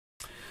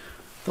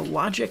The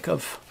logic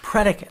of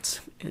predicates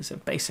is a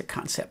basic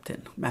concept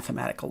in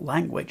mathematical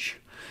language,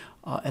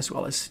 as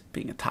well as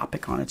being a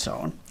topic on its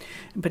own.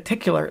 In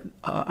particular,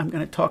 I'm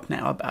going to talk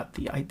now about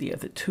the idea of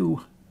the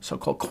two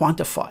so-called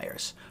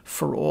quantifiers.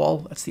 For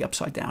all, that's the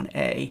upside down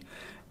A,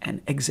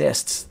 and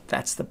exists,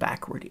 that's the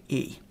backward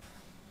E.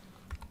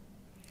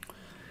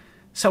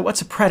 So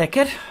what's a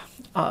predicate?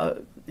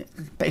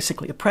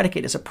 Basically, a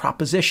predicate is a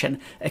proposition,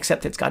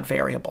 except it's got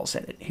variables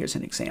in it. Here's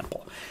an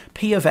example.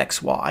 P of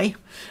xy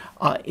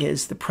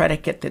is the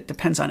predicate that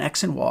depends on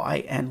x and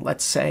y, and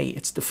let's say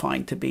it's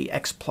defined to be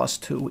x plus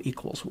 2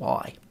 equals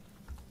y.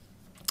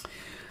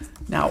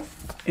 Now,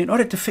 in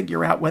order to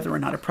figure out whether or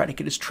not a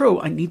predicate is true,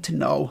 I need to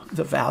know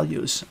the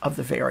values of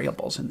the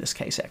variables, in this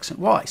case x and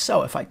y.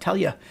 So if I tell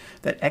you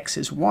that x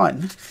is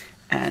 1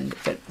 and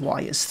that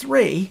y is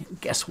 3,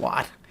 guess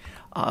what?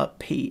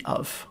 P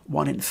of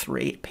 1 and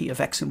 3, P of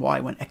x and y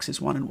when x is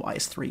 1 and y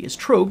is 3 is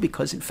true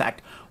because, in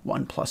fact,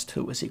 1 plus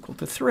 2 is equal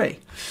to 3.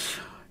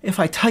 If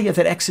I tell you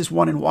that x is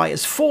 1 and y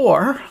is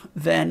 4,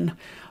 then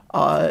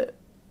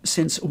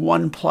since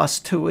 1 plus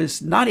 2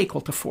 is not equal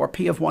to 4,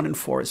 P of 1 and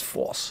 4 is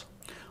false.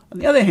 On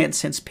the other hand,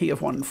 since P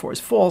of 1 and 4 is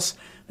false,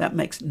 that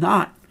makes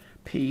not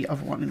P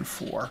of 1 and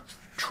 4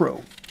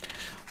 true.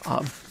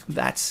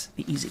 That's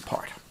the easy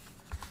part.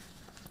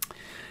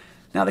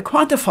 Now, the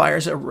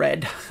quantifiers are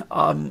read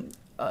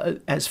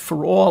as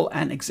for all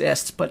and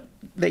exists, but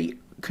they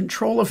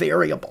control a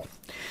variable.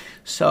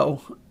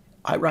 So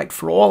I write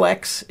for all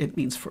x, it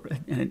means for,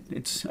 and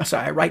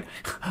I write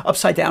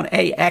upside down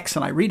ax,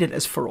 and I read it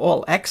as for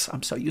all x.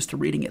 I'm so used to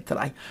reading it that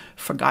I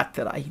forgot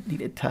that I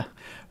needed to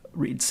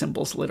read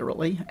symbols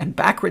literally. And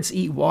backwards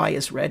ey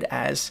is read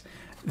as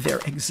there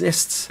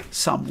exists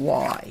some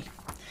y.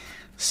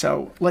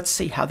 So let's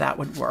see how that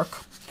would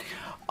work.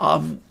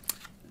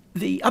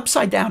 The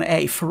upside down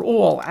A for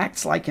all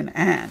acts like an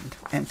and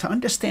to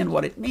understand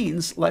what it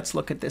means, let's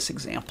look at this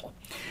example.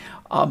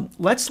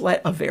 Let's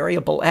let a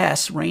variable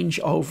s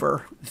range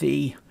over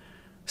the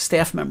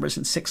staff members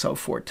in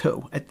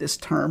 6042 at this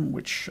term,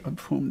 of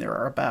whom there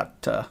are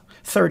about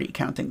 30,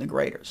 counting the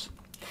graders.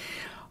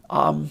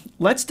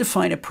 Let's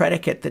define a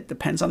predicate that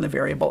depends on the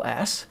variable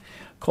s,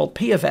 called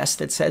P of s,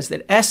 that says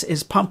that s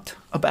is pumped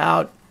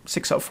about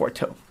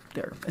 6042.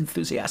 They're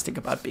enthusiastic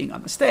about being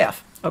on the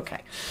staff.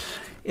 Okay.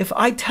 If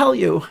I tell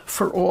you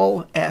for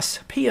all s,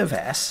 P of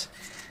s,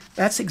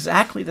 that's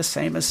exactly the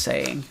same as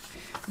saying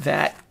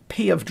that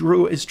P of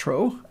Drew is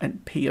true,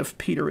 and P of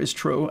Peter is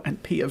true,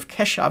 and P of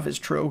Keshav is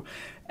true,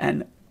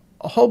 and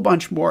a whole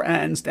bunch more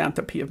ands down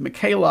to P of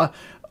Michaela.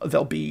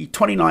 There'll be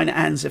 29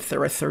 ands if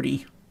there are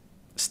 30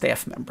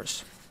 staff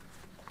members.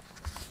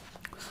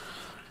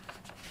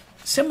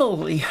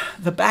 Similarly,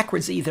 the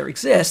backwards either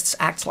exists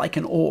acts like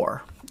an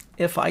or.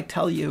 If I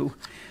tell you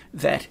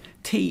that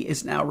T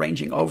is now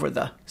ranging over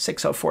the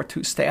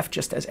 6042 staff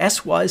just as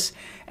S was,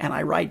 and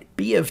I write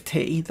B of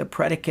T, the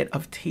predicate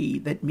of T,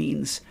 that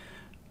means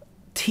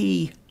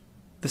T,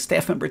 the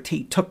staff member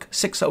T, took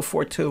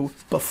 6042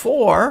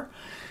 before,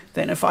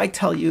 then if I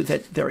tell you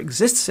that there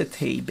exists a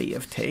T, B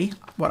of T,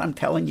 what I'm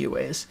telling you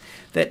is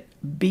that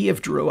B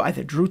of Drew,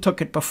 either Drew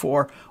took it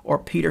before, or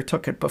Peter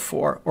took it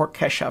before, or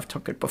Keshav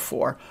took it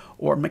before,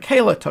 or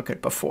Michaela took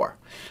it before.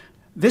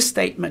 This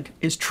statement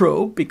is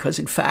true because,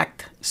 in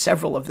fact,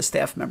 several of the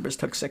staff members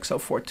took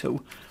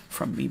 6042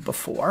 from me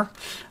before.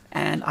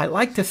 And I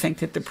like to think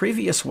that the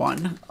previous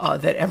one,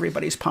 that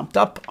everybody's pumped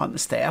up on the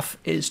staff,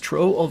 is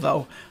true,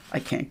 although I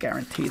can't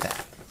guarantee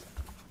that.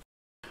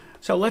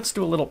 So let's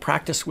do a little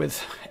practice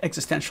with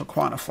existential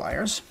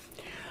quantifiers.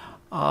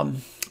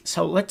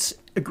 So let's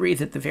agree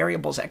that the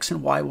variables x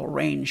and y will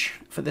range,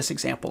 for this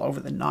example, over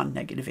the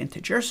non-negative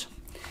integers.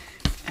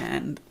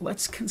 And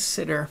let's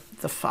consider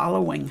the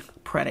following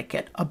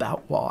predicate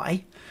about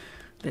y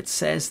that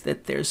says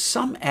that there's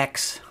some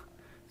x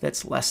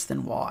that's less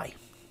than y.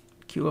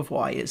 Q of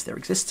y is there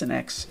exists an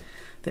x,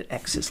 that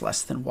x is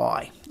less than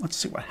y. Let's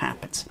see what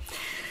happens.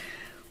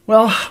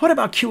 Well, what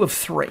about Q of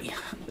 3?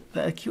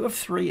 The Q of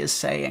 3 is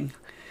saying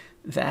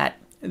that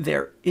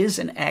there is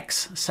an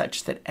x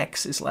such that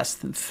x is less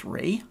than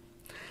 3.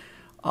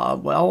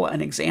 Well,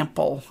 an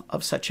example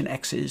of such an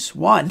x is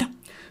 1.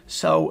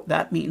 So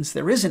that means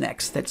there is an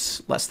x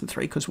that's less than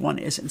 3 because 1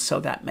 isn't. So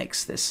that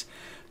makes this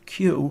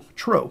Q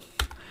true.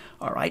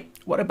 All right.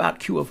 What about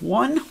Q of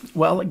 1?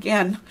 Well,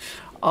 again,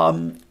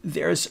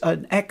 there's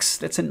an x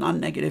that's a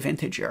non-negative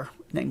integer,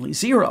 namely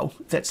 0,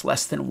 that's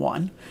less than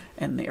 1.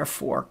 And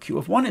therefore, Q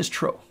of 1 is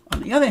true.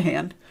 On the other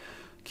hand,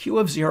 Q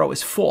of 0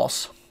 is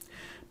false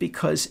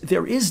because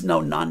there is no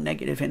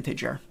non-negative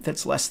integer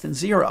that's less than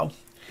 0.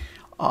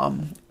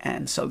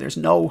 And so there's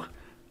no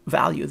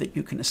value that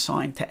you can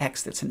assign to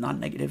x that's a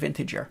non-negative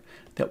integer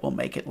that will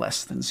make it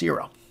less than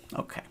 0.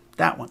 Okay,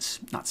 that one's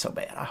not so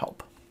bad, I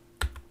hope.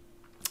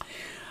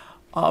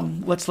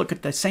 Let's look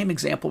at the same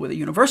example with a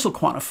universal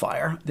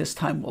quantifier. This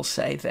time we'll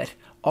say that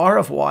R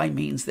of y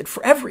means that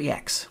for every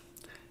x,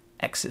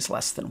 x is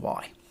less than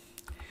y.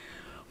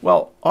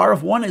 Well, R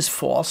of 1 is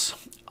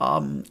false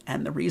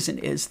And the reason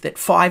is that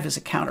 5 is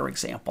a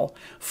counterexample.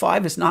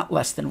 5 is not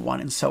less than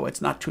 1, and so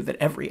it's not true that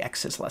every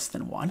x is less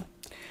than 1.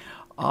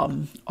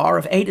 R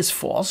of 8 is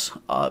false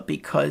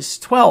because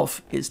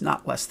 12 is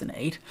not less than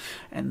 8,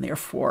 and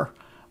therefore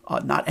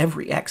not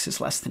every x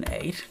is less than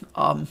 8.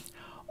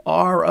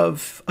 R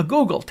of a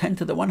googol, 10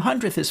 to the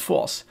 100th, is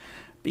false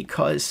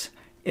because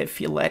if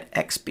you let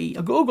x be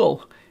a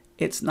googol,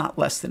 it's not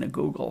less than a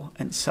googol,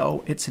 and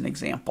so it's an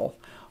example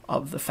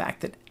of the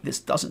fact that this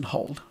doesn't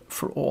hold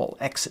for all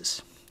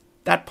x's.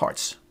 That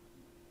part's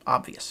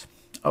obvious.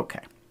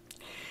 Okay.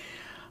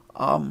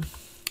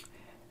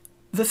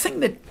 The thing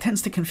that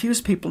tends to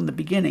confuse people in the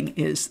beginning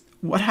is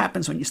what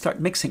happens when you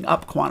start mixing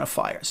up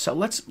quantifiers. So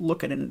let's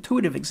look at an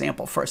intuitive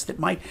example first that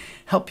might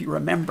help you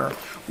remember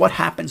what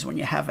happens when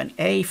you have an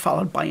A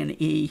followed by an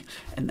E,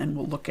 and then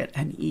we'll look at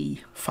an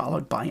E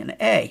followed by an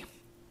A.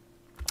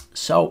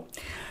 So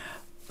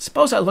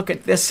suppose I look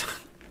at this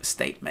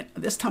statement.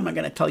 This time I'm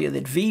going to tell you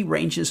that V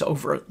ranges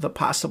over the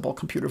possible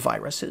computer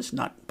viruses,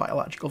 not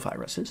biological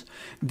viruses.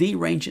 D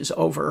ranges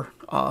over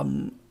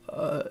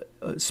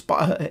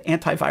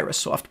antivirus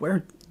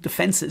software,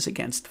 defenses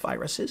against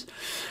viruses.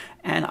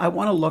 And I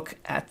want to look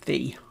at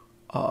the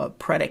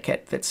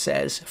predicate that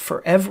says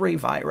for every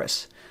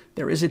virus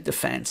there is a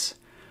defense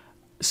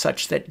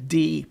such that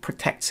D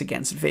protects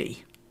against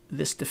V.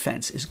 This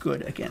defense is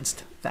good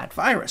against that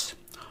virus.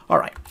 All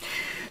right.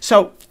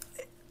 So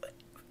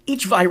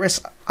each virus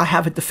I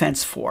have a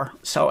defense for.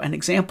 So an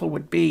example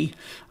would be,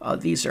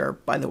 these are,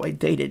 by the way,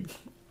 dated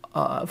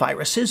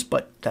viruses,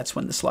 but that's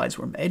when the slides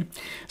were made.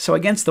 So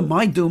against the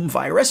MyDoom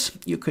virus,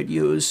 you could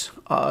use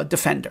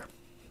Defender,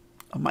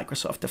 a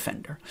Microsoft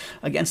Defender.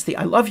 Against the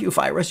I Love You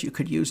virus, you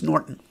could use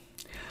Norton.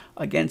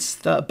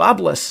 Against the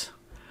Bobless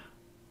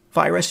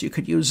virus, you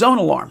could use Zone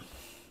Alarm.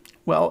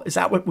 Well, is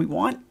that what we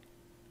want?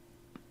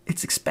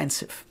 It's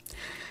expensive.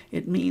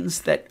 It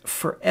means that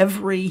for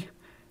every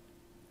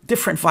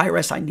different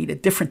virus, I need a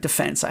different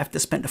defense. I have to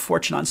spend a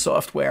fortune on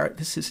software.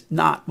 This is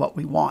not what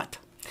we want.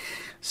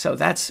 So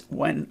that's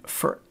when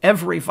for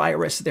every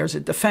virus there's a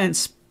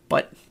defense,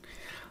 but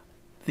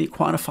the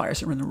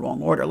quantifiers are in the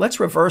wrong order. Let's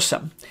reverse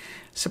them.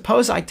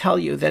 Suppose I tell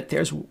you that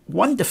there's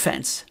one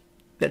defense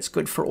that's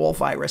good for all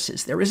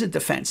viruses. There is a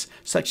defense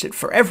such that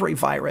for every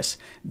virus,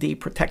 D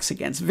protects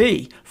against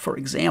V. For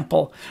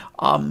example,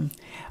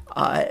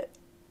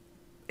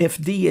 if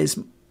D is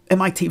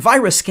MIT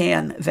virus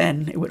scan,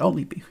 then it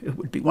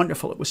would be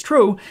wonderful. It was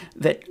true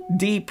that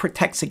D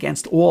protects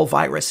against all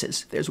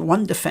viruses. There's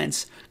one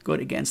defense good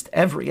against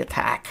every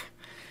attack.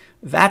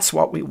 That's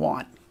what we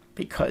want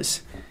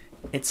because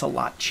it's a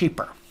lot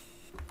cheaper.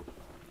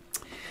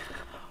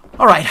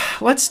 All right,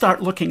 let's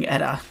start looking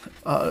at a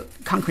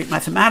concrete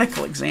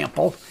mathematical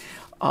example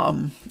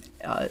and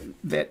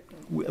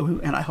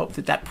I hope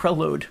that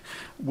prelude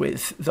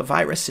with the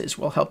viruses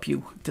will help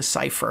you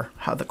decipher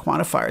how the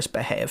quantifiers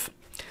behave.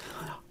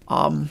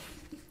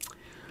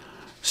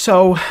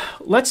 So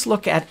let's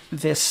look at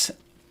this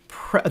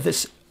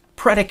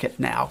predicate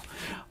now.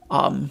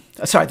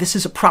 This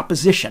is a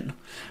proposition.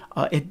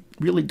 It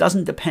really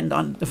doesn't depend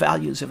on the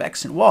values of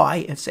x and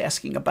y. It's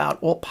asking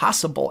about all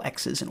possible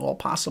x's and all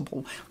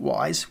possible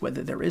y's,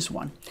 whether there is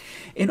one.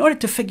 In order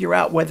to figure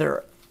out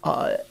whether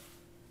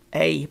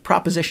a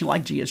proposition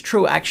like G is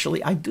true,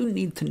 actually, I do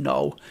need to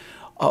know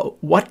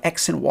what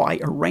x and y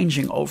are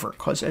ranging over,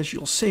 because as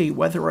you'll see,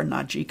 whether or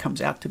not G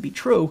comes out to be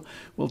true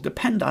will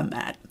depend on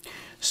that.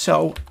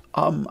 So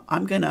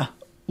I'm going to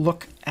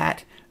look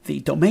at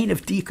the domain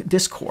of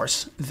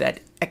discourse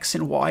that x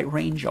and y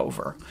range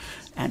over,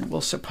 and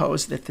we'll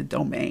suppose that the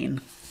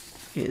domain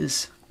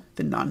is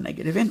the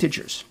non-negative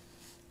integers.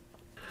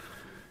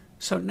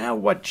 So now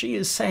what G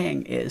is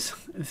saying is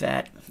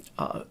that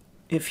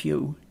if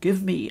you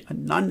give me a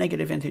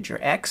non-negative integer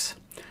x,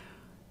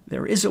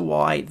 there is a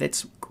y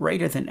that's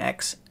greater than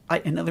x.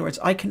 In other words,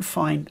 I can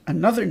find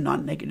another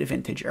non-negative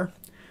integer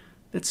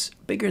that's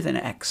bigger than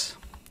x.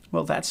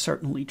 Well, that's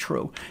certainly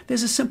true.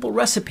 There's a simple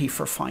recipe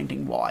for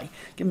finding y.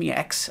 Give me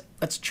x.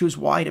 Let's choose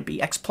y to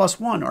be x plus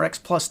 1 or x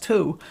plus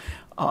 2.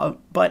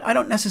 But I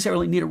don't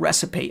necessarily need a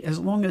recipe. As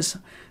long as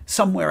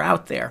somewhere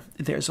out there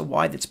there's a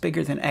y that's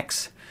bigger than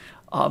x,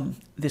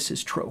 this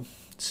is true.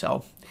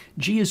 So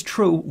G is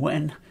true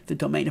when the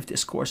domain of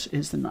discourse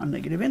is the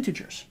non-negative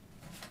integers.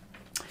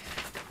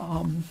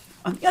 On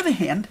the other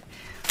hand,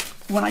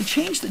 when I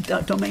change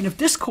the domain of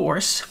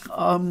discourse,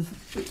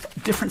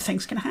 different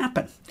things can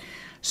happen.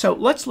 So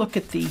let's look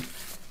at the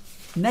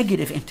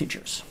negative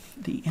integers,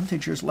 the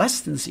integers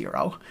less than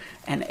 0,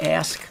 and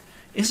ask,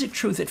 is it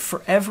true that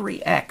for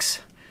every x,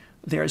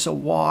 there's a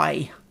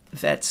y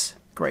that's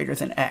greater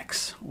than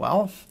x?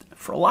 Well,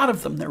 for a lot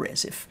of them there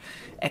is. If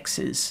x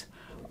is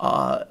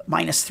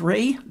minus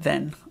 3,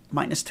 then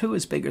minus 2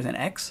 is bigger than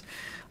x.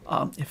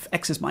 If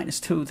x is minus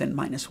 2, then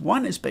minus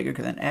 1 is bigger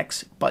than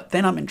x, but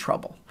then I'm in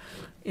trouble.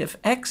 If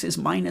x is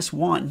minus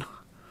 1,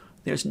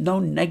 there's no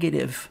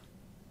negative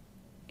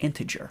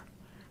integer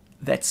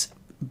that's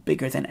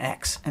bigger than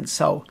x. And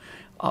so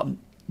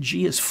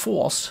G is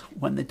false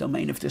when the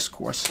domain of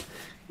discourse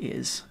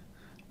is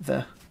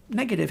the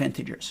negative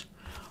integers.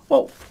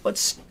 Well,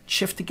 let's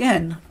shift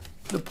again.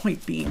 The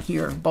point being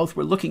here, both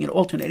we're looking at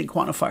alternating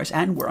quantifiers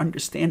and we're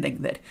understanding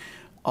that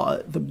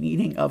the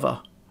meaning of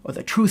or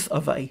the truth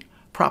of a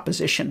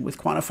proposition with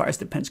quantifiers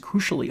depends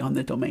crucially on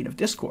the domain of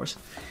discourse.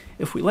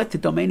 If we let the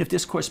domain of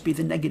discourse be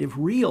the negative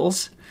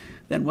reals,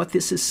 then what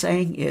this is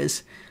saying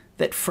is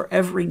that for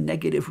every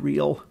negative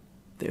real,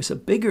 there's a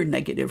bigger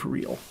negative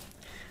real.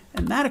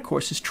 And that, of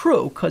course, is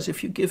true, because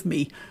if you give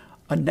me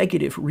a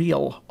negative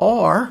real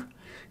r,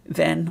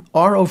 then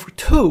r over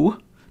 2,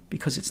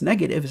 because it's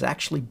negative, is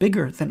actually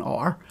bigger than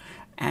r,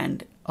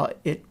 and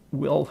it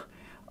will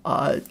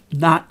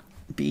not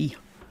be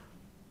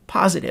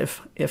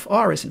positive if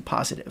r isn't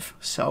positive.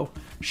 So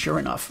sure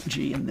enough,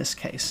 G in this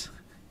case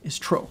is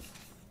true.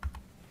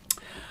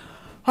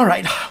 All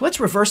right, let's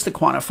reverse the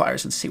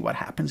quantifiers and see what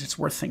happens. It's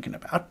worth thinking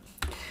about.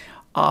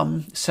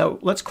 So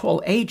let's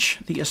call H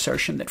the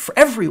assertion that for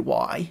every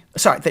y,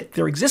 that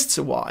there exists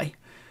a y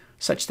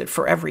such that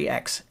for every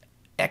x,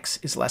 x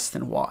is less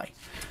than y.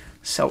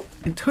 So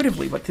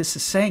intuitively what this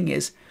is saying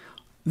is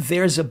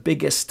there's a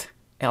biggest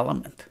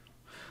element.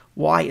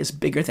 Y is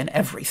bigger than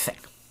everything.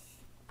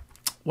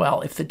 Well,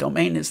 if the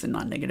domain is the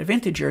non-negative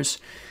integers,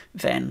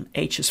 then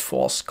H is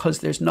false because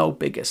there's no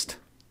biggest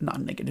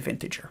non-negative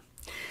integer.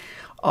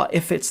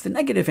 If it's the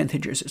negative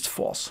integers, it's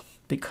false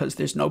because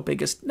there's no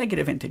biggest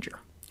negative integer.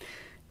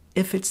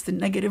 If it's the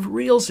negative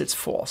reals, it's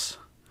false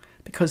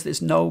because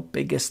there's no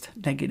biggest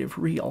negative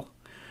real.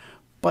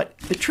 But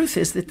the truth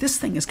is that this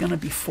thing is going to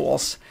be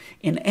false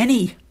in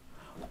any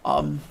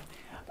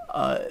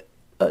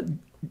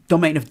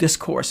domain of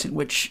discourse in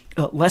which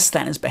less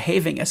than is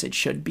behaving as it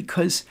should,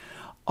 because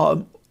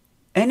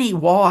any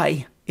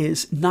y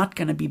is not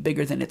going to be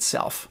bigger than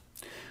itself.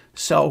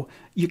 So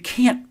you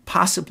can't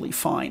possibly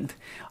find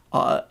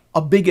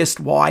a biggest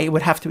y. It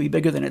would have to be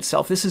bigger than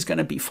itself. This is going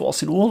to be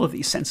false in all of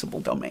these sensible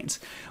domains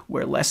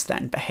where less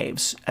than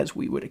behaves as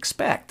we would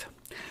expect.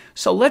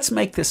 So let's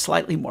make this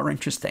slightly more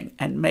interesting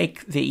and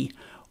make the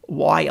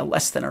y a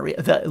less than or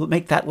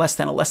make that less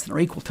than a less than or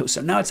equal to. So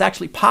now it's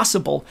actually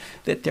possible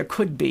that there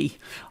could be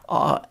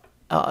a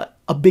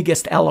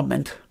biggest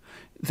element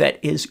that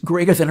is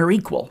greater than or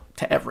equal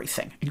to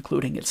everything,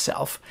 including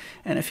itself.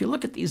 And if you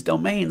look at these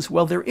domains,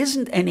 well, there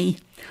isn't any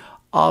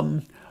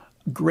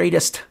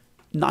greatest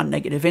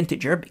non-negative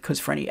integer, because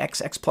for any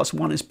x, x plus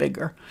 1 is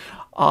bigger.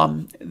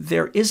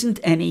 There isn't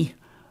any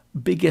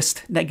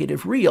biggest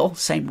negative real,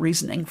 same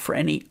reasoning. For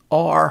any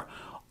r,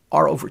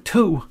 r over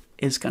 2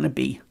 is going to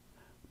be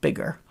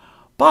bigger.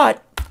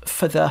 But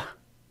for the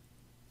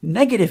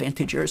negative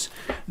integers,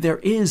 there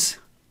is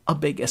a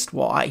biggest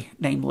y,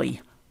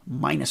 namely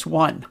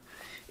 -1.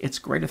 It's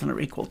greater than or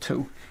equal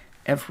to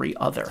every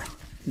other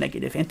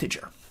negative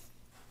integer.